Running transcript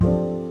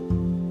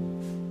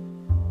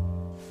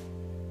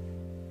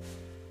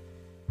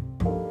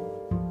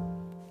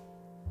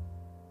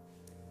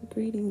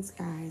Greetings,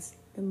 guys.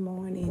 Good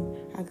morning.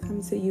 I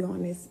come to you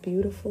on this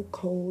beautiful,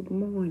 cold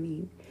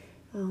morning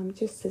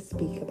just to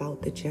speak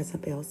about the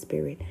Jezebel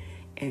spirit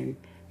and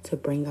to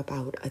bring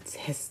about a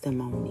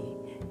testimony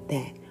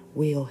that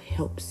will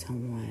help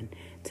someone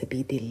to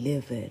be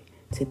delivered,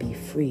 to be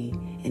free,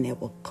 and that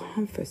will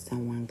comfort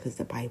someone, because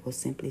the Bible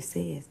simply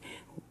says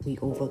we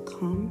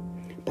overcome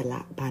by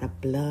the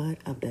blood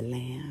of the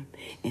Lamb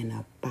and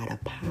by the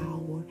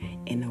power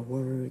and the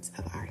words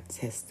of our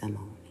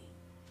testimony.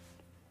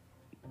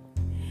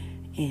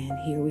 And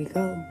here we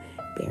go.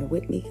 Bear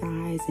with me,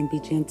 guys, and be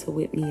gentle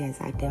with me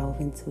as I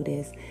delve into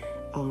this.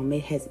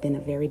 It has been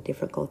a very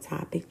difficult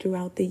topic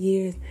throughout the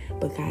years,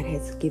 but God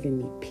has given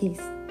me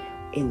peace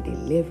and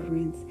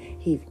deliverance.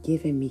 He's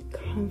given me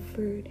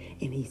comfort,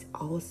 and He's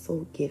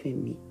also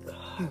given me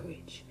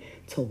courage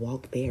to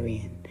walk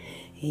therein.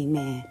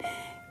 Amen.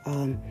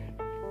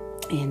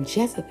 And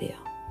Jezebel,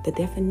 the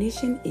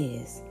definition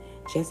is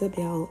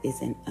Jezebel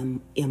is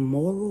an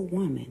immoral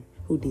woman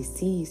who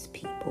deceives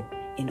people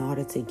in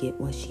order to get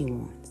what she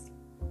wants.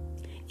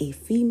 A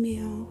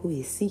female who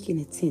is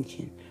seeking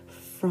attention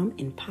from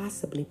and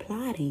possibly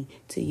plotting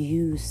to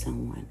use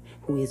someone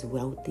who is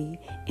wealthy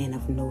and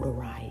of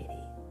notoriety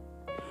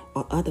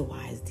or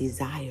otherwise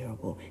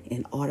desirable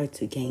in order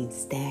to gain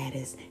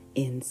status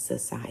in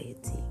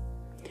society.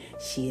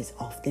 She is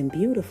often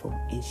beautiful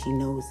and she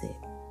knows it.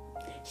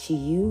 She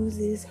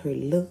uses her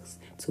looks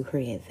to her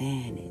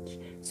advantage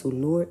to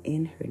lure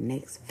in her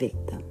next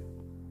victim.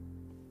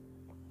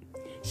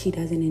 She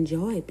doesn't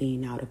enjoy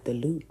being out of the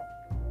loop.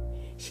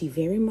 She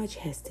very much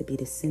has to be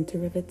the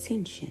center of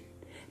attention,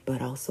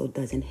 but also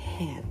doesn't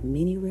have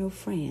many real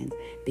friends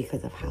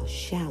because of how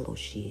shallow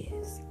she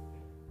is.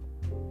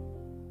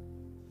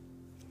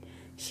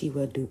 She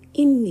will do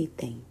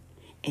anything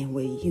and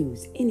will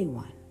use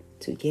anyone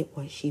to get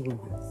what she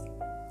wants.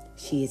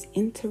 She is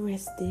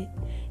interested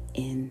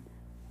in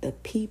the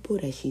people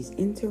that she's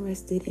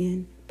interested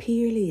in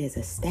purely as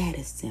a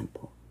status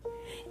symbol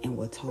and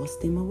will toss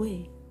them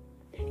away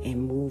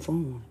and move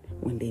on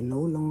when they no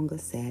longer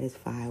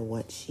satisfy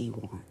what she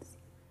wants.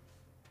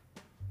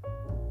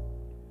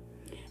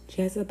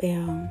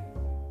 Jezebel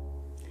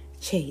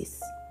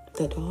chased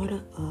the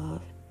daughter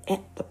of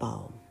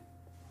Etbal,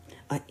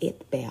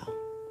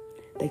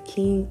 the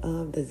king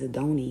of the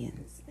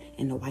Zidonians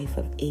and the wife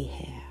of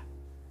Ahab,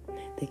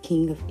 the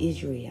king of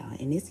Israel.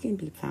 And this can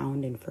be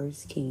found in 1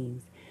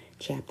 Kings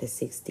chapter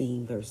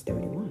 16, verse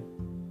 31.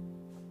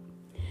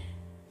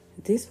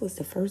 This was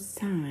the first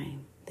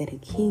time that a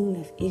king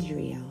of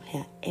Israel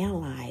had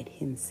allied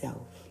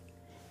himself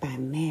by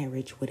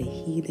marriage with a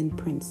heathen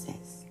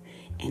princess,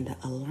 and the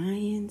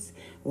alliance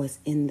was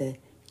in the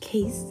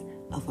case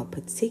of a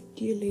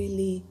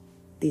particularly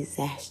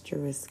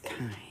disastrous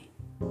kind.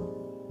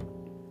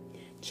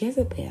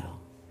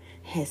 Jezebel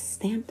has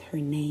stamped her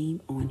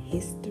name on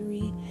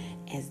history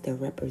as the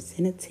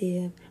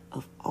representative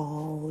of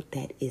all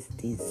that is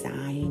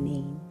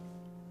designing,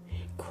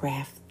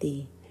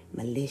 crafty,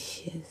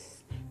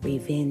 malicious,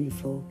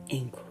 revengeful,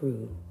 and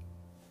cruel.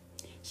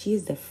 She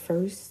is the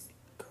first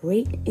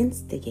great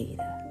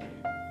instigator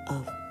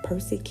of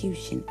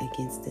persecution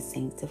against the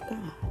saints of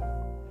God.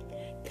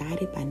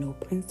 Guided by no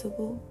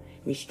principle,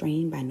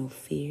 restrained by no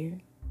fear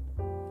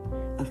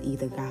of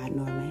either God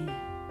nor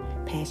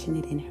man,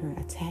 passionate in her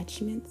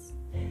attachments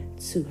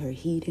to her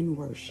heathen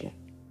worship.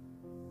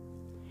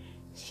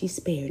 She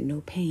spared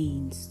no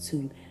pains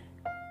to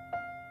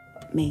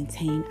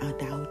maintain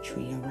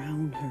adultery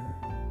around her.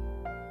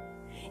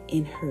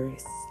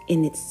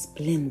 In its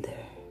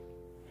splendor,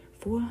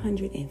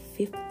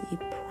 450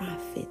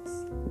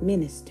 prophets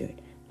ministered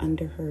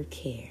under her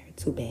care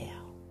to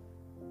Baal.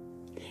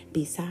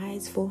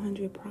 Besides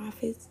 400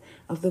 prophets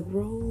of the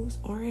groves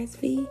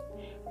RSV,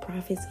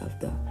 prophets of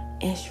the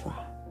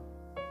Esra,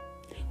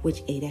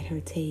 which ate at her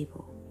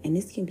table. And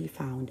this can be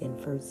found in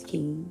 1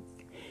 Kings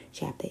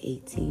chapter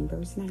 18,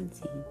 verse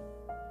 19.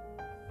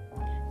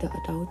 The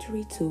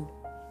adultery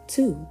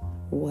too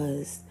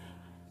was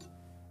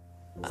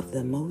of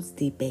the most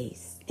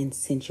debased and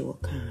sensual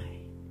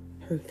kind.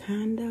 Her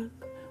conduct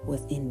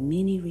was in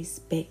many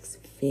respects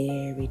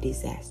very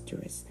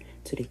disastrous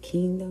to the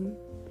kingdom,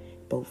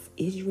 both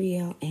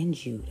Israel and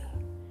Judah.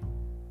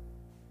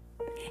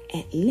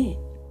 At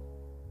length,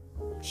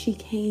 she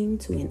came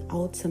to an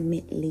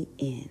ultimately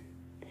end.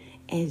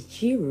 As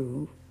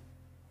Jehu,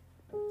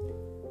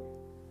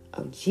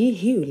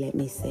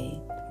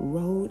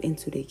 rode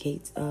into the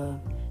gates of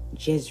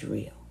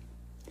Jezreel,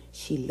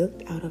 she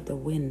looked out of the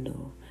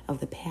window of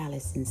the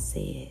palace and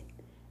said,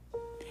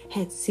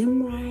 "Had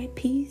Zimri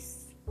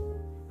peace,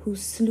 who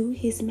slew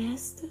his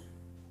master?"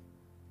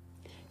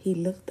 He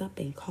looked up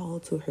and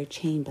called to her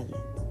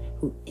chamberlains,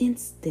 who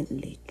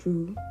instantly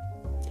threw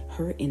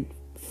her in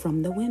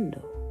from the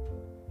window,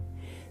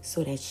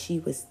 so that she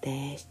was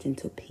dashed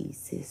into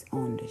pieces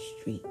on the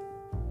street,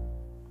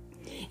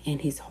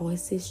 and his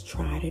horses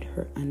trodden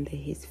her under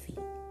his feet.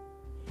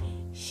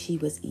 She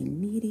was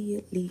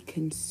immediately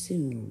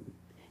consumed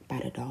by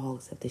the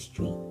dogs of the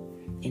street.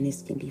 And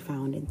this can be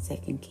found in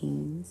 2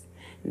 Kings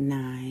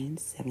 9,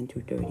 7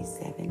 through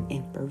 37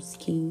 and 1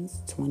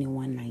 Kings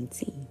 21,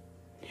 19.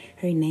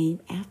 Her name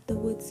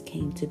afterwards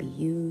came to be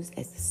used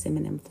as a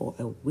synonym for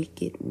a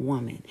wicked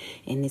woman.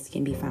 And this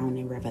can be found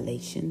in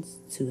Revelations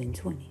 2 and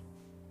 20.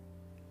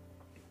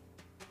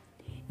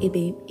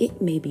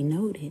 It may be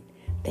noted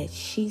that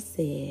she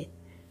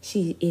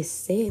is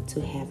said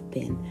to have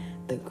been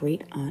the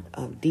great aunt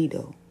of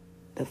Dido,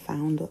 the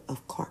founder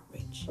of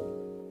Carthage.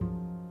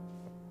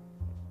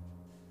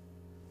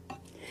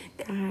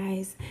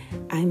 Guys,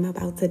 I'm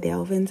about to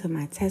delve into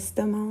my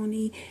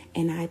testimony,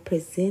 and I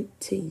present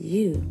to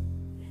you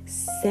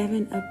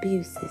 7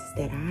 abuses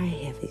that I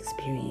have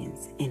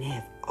experienced and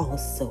have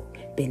also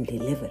been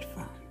delivered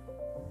from.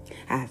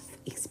 I've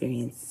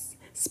experienced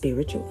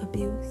spiritual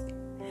abuse,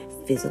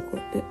 physical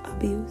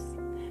abuse,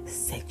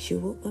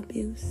 sexual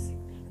abuse,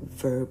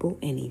 verbal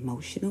and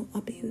emotional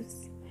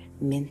abuse,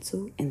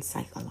 mental and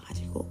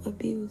psychological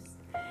abuse,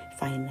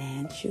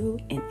 financial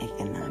and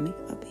economic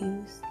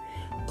abuse,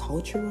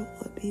 cultural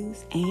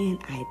abuse, and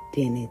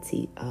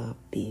identity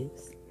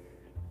abuse.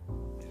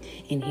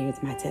 And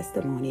here's my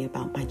testimony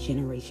about my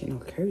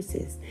generational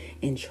curses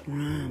and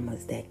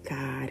traumas that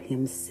God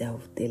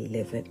Himself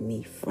delivered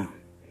me from,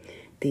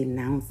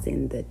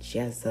 denouncing the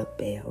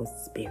Jezebel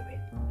spirit.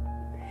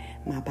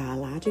 My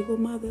biological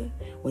mother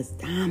was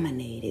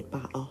dominated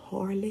by a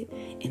harlot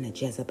and a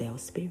Jezebel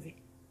spirit.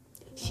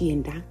 She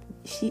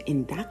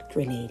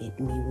indoctrinated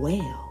me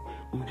well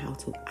on how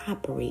to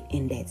operate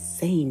in that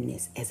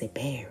sameness as a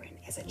barren,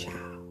 as a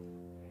child.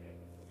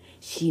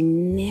 She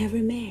never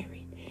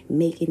married,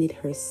 making it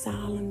her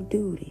solemn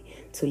duty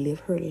to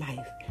live her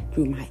life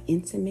through my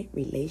intimate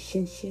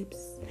relationships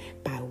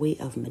by way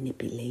of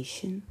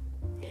manipulation,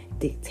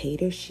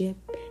 dictatorship,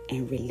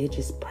 and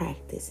religious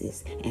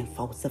practices and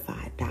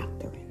falsified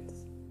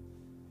doctrines.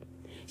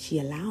 She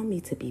allowed me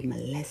to be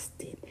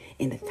molested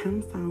in the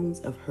confines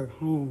of her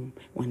home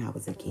when I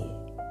was a kid.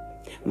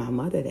 My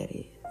mother, that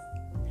is.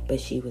 But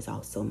she was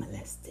also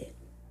molested.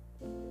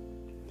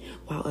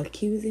 While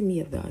accusing me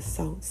of the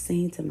assault,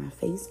 saying to my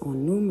face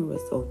on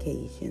numerous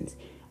occasions,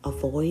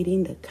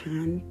 avoiding the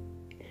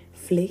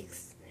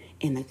conflicts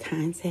and the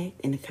contact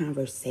and the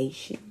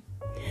conversation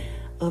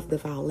of the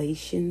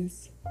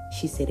violations,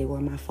 she said they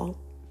were my fault.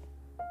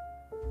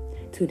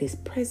 To this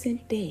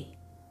present day,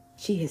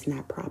 she has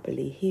not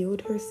properly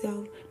healed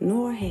herself,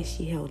 nor has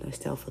she held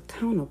herself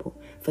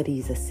accountable for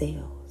these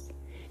assaults.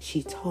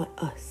 She taught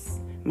us,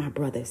 my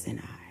brothers and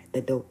I,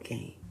 the dope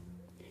game.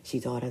 She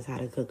taught us how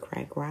to cook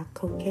crack rock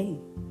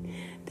cocaine.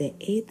 The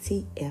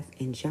ATF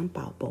and jump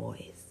out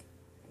boys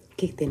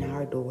kicked in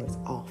our doors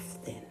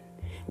often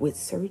with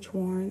search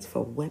warrants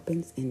for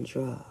weapons and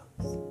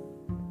drugs.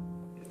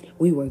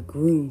 We were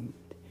groomed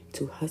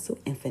to hustle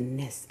and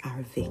finesse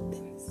our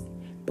victims,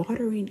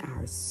 bartering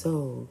our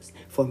souls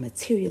for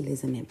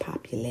materialism and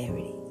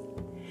popularity,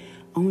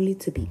 only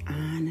to be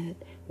honored,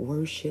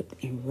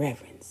 worshipped, and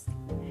reverenced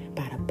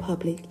by the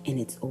public and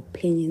its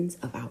opinions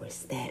of our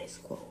status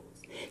quo,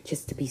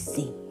 just to be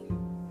seen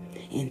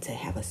and to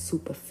have a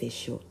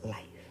superficial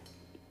life.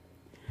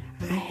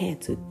 I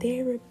had to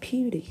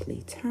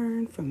therapeutically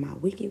turn from my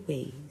wicked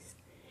ways,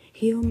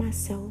 heal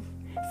myself,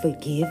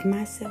 forgive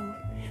my family,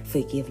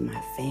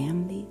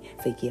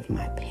 forgive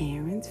my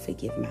parents,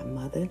 forgive my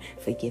mother,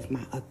 forgive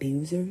my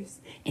abusers,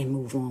 and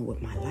move on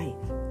with my life.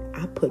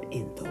 I put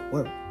in the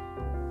work.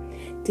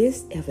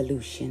 This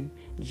evolution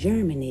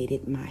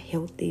germinated my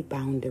healthy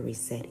boundary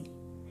setting.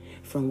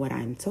 From what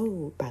I'm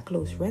told by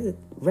close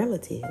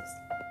relatives,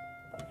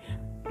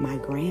 my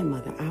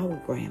grandmother, our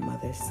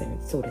grandmother,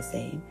 so to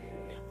say,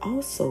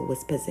 also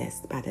was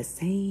possessed by the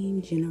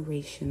same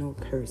generational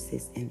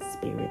curses and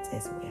spirits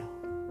as well.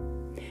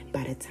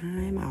 By the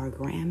time our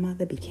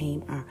grandmother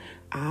became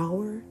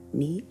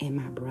me and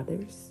my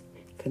brother's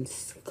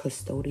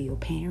custodial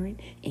parent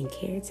and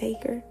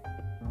caretaker,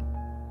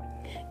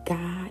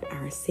 God,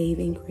 our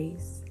saving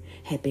grace,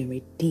 had been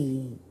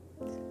redeemed.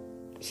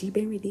 She'd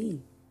been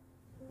redeemed.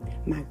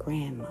 My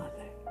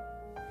grandmother,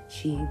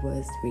 she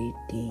was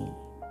redeemed.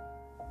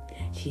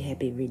 She had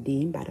been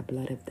redeemed by the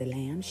blood of the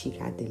Lamb. She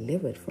got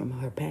delivered from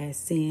her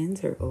past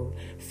sins, her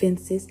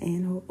offenses,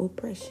 and her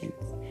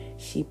oppressions.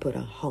 She put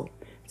a halt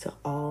to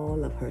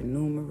all of her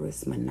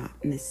numerous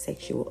monotonous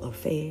sexual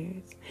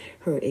affairs,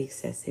 her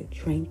excessive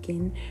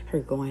drinking, her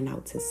going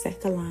out to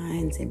second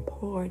lines and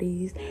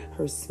parties,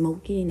 her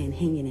smoking and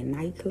hanging in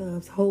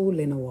nightclubs, hole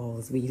in the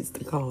walls, we used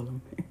to call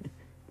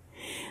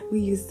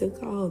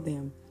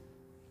them.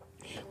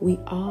 We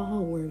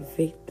all were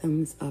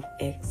victims of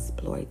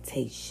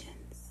exploitations.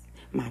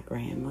 My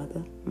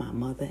grandmother, my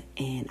mother,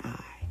 and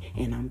I.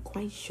 And I'm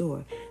quite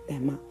sure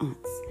that my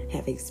aunts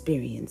have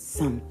experienced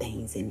some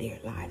things in their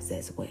lives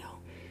as well.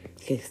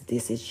 Because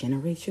this is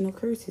generational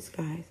curses,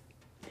 guys.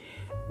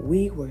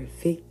 We were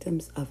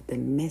victims of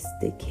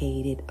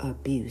domesticated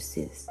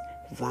abuses,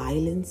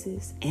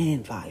 violences,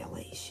 and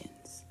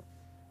violations.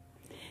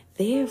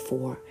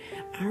 Therefore,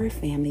 our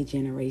family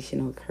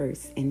generational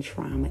curse and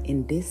trauma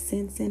in this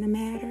sense in the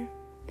matter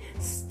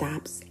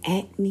stops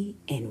at me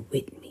and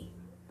with me.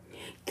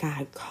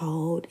 God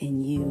called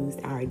and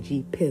used our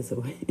G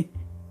Pizzle.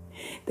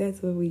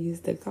 That's what we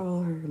used to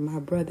call her, my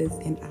brothers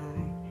and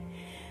I.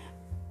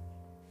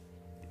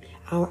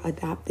 Our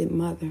adopted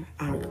mother,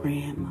 our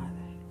grandmother.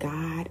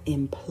 God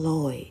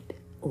employed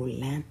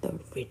Olantha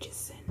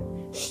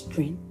Richardson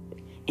strength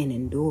and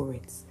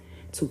endurance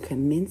to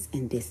commence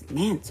and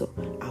dismantle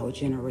our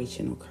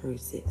generational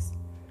curses.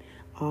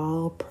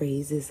 All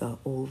praises are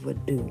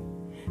overdue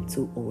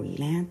to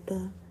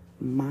Olantha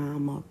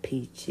Mama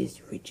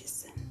Peaches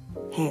Richardson.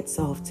 Hats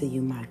off to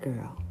you, my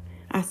girl.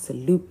 I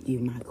salute you,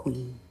 my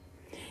queen.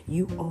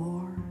 You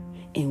are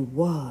and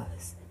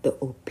was the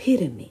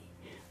epitome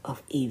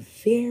of a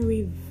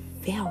very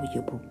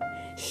valuable,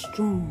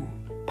 strong,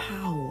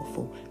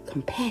 powerful,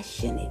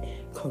 compassionate,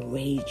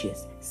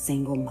 courageous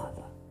single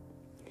mother.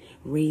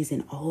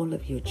 Raising all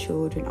of your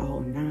children, all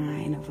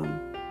 9 of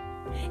them,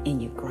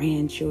 and your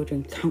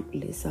grandchildren,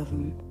 countless of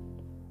them,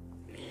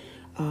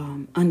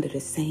 under the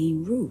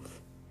same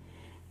roof.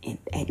 And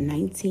at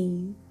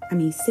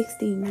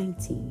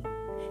 1619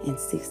 and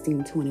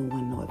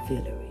 1621 North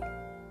Villeray,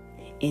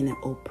 in an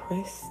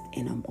oppressed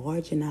and a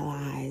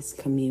marginalized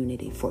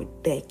community for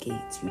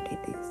decades you did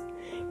this.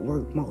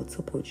 Worked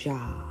multiple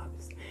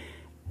jobs,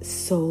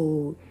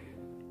 sold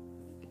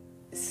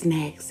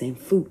snacks and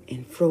fruit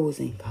in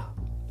frozen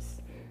cups.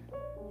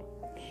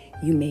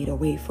 You made a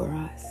way for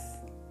us.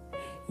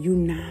 You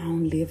now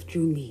live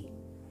through me.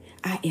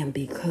 I am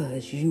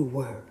because you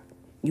were.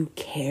 You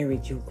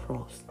carried your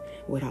cross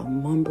without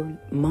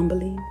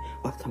mumbling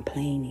or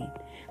complaining.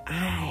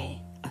 I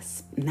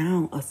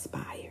now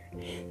aspire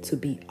to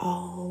be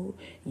all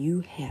you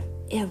have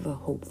ever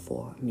hoped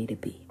for me to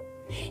be,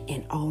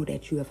 and all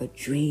that you ever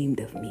dreamed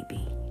of me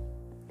being.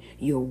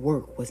 Your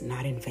work was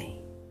not in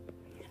vain.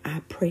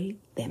 I pray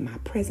that my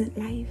present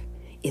life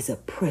is a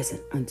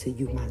present unto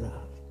you, my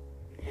love.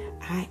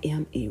 I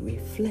am a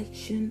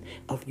reflection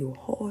of your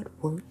hard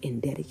work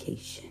and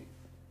dedication.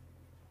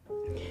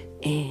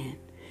 And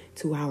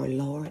to our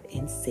Lord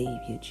and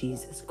Savior,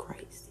 Jesus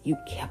Christ, you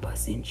kept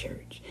us in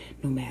church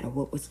no matter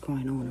what was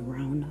going on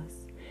around us,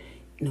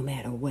 no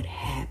matter what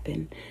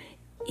happened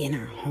in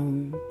our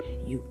home.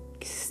 You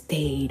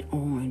stayed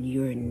on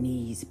your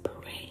knees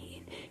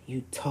praying.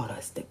 You taught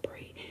us to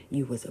pray.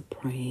 You was a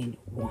praying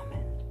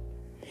woman.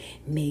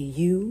 May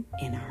you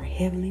and our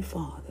Heavenly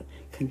Father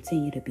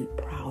continue to be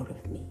proud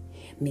of me.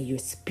 May your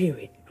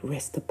spirit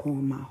rest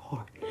upon my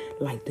heart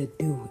like the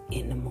dew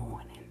in the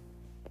morning.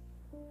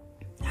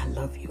 I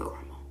love you,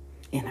 Grandma,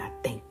 and I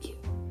thank you.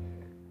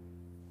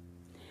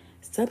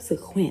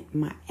 Subsequent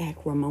my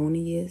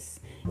acrimonious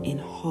and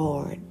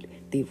hard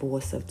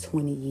divorce of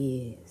 20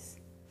 years,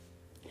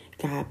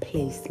 God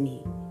placed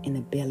me in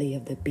the belly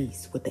of the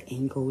beast with the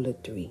Angola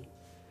 3,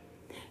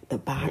 the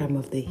bottom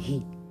of the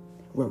heap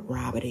with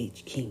Robert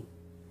H. King.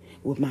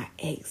 With my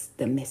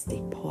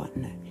ex-domestic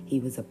partner, he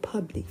was a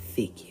public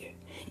figure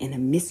and a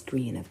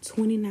miscreant of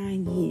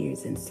 29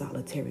 years in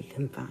solitary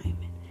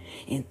confinement.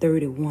 And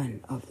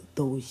 31 of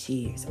those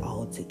years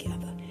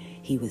altogether,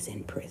 he was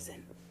in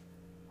prison.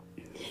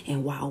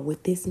 And while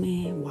with this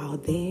man, while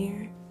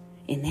there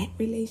in that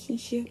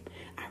relationship,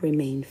 I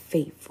remained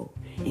faithful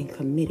and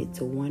committed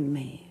to one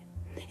man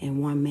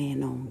and one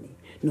man only.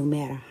 No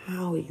matter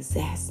how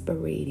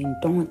exasperating,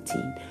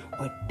 daunting,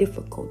 or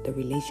difficult the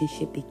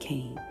relationship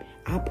became,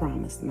 I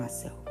promised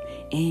myself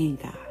and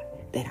God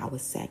that I would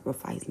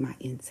sacrifice my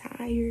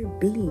entire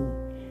being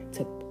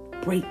to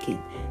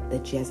breaking the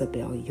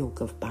Jezebel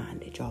yoke of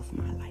bondage off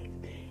my life.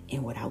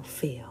 And without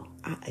fail,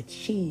 I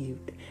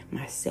achieved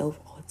my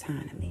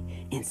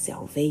self-autonomy and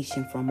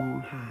salvation from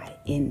on high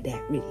in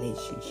that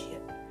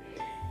relationship.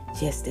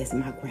 Just as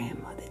my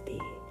grandmother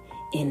did,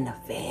 in the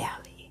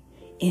valley,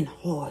 in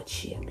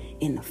hardship,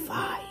 in the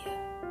fire,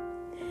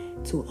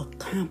 to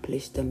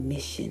accomplish the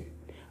mission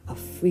of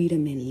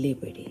freedom and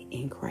liberty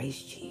in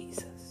Christ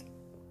Jesus.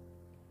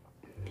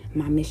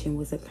 My mission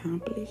was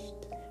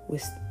accomplished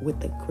with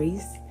the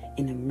grace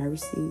and the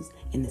mercies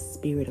and the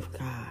Spirit of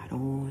God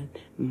on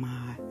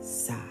my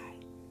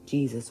side.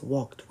 Jesus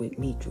walked with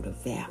me through the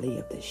valley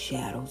of the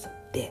shadows of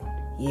death.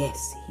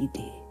 Yes, he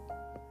did.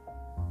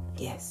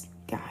 Yes,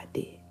 God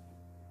did.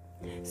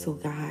 So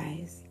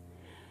guys,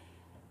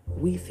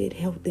 We Fit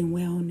Health and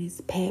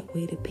Wellness,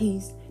 Pathway to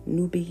Peace,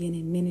 New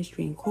Beginning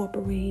Ministry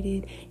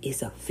Incorporated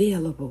is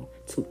available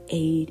to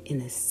aid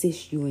and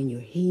assist you in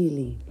your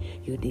healing,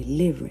 your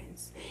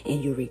deliverance,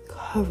 and your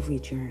recovery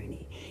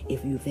journey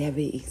if you've ever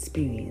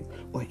experienced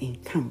or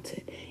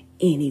encountered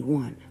any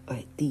one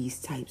of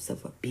these types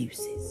of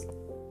abuses.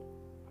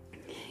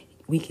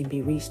 We can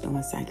be reached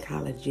on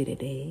Psychology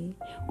Today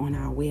on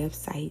our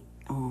website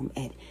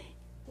at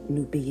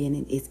New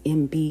Beginning. It's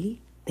mb-mi.org,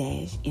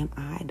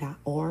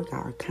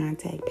 our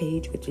contact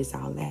page, which is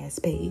our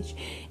last page.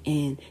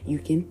 And you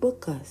can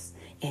book us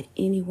at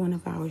any one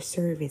of our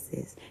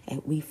services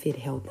at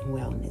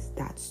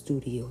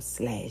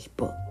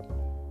wefithealthandwellness.studio/book.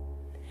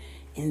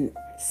 In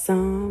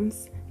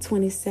Psalms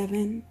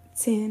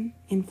 27:10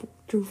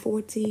 through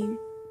 14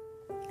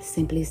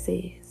 simply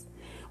says,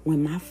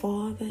 "When my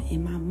father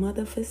and my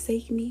mother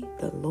forsake me,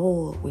 the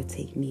Lord will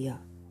take me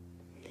up.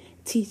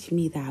 Teach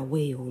me thy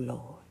way, O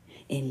Lord,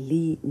 and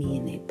lead me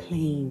in a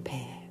plain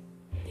path.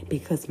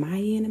 Because of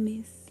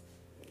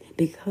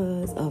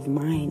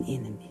mine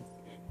enemies,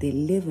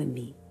 deliver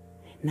me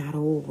not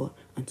over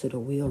unto the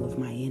will of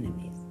my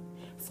enemies.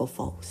 For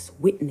false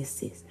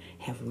witnesses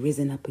have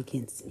risen up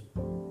against me,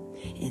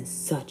 and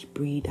such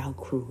breathe out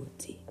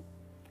cruelty.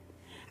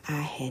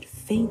 I had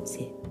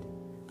fainted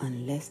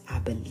unless I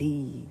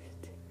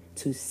believed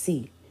to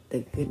see the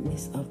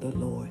goodness of the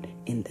Lord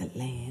in the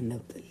land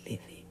of the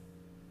living.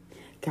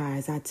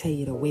 Guys, I tell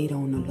you to wait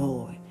on the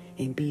Lord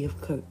and be of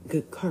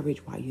good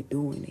courage while you're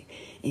doing it.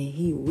 And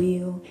he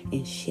will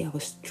and shall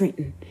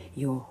strengthen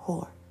your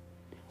heart.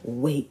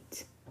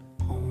 Wait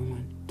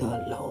on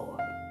the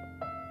Lord.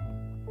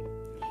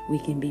 We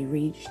can be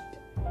reached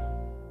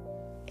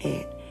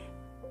at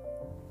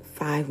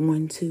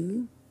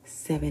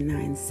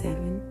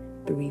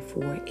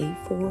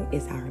 512-797-3484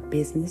 is our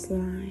business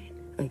line.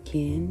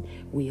 Again,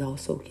 we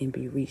also can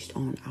be reached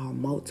on our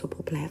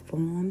multiple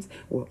platforms.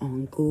 We're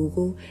on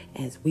Google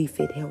as We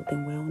Fit Health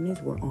and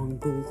Wellness. We're on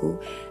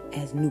Google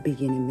as New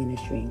Beginning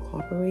Ministry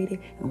Incorporated.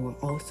 And we're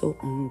also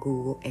on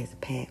Google as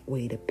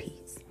Pathway to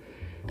Peace.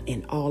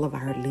 And all of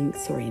our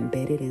links are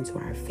embedded into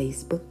our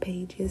Facebook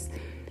pages.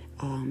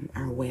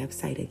 Our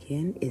website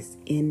again is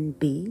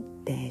nb-mi.org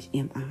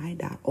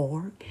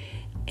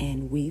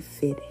and We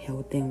Fit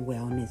Health and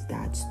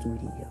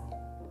Wellness.studio.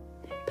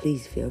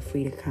 Please feel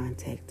free to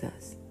contact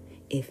us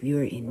if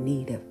you're in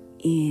need of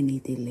any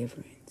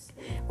deliverance,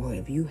 or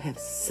if you have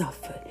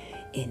suffered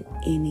in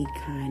any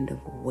kind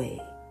of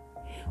way,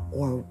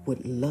 or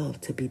would love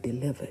to be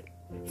delivered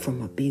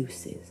from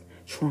abuses,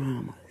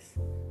 traumas,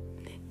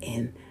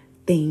 and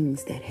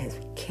things that has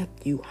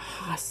kept you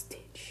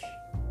hostage.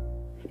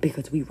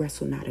 Because we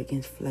wrestle not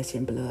against flesh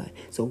and blood.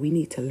 So we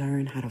need to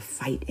learn how to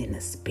fight in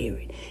the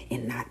spirit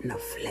and not in the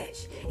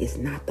flesh. It's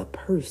not the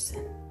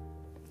person.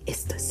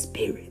 It's the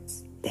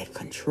spirits that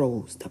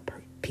controls the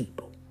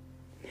people.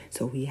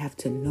 So we have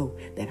to know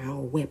that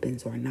our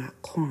weapons are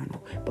not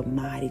carnal, but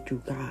mighty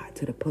through God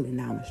to the pulling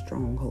down of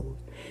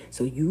strongholds.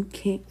 So you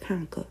can't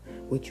conquer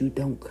what you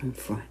don't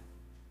confront.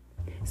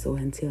 So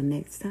until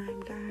next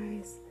time,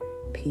 guys,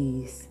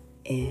 peace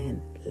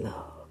and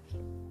love.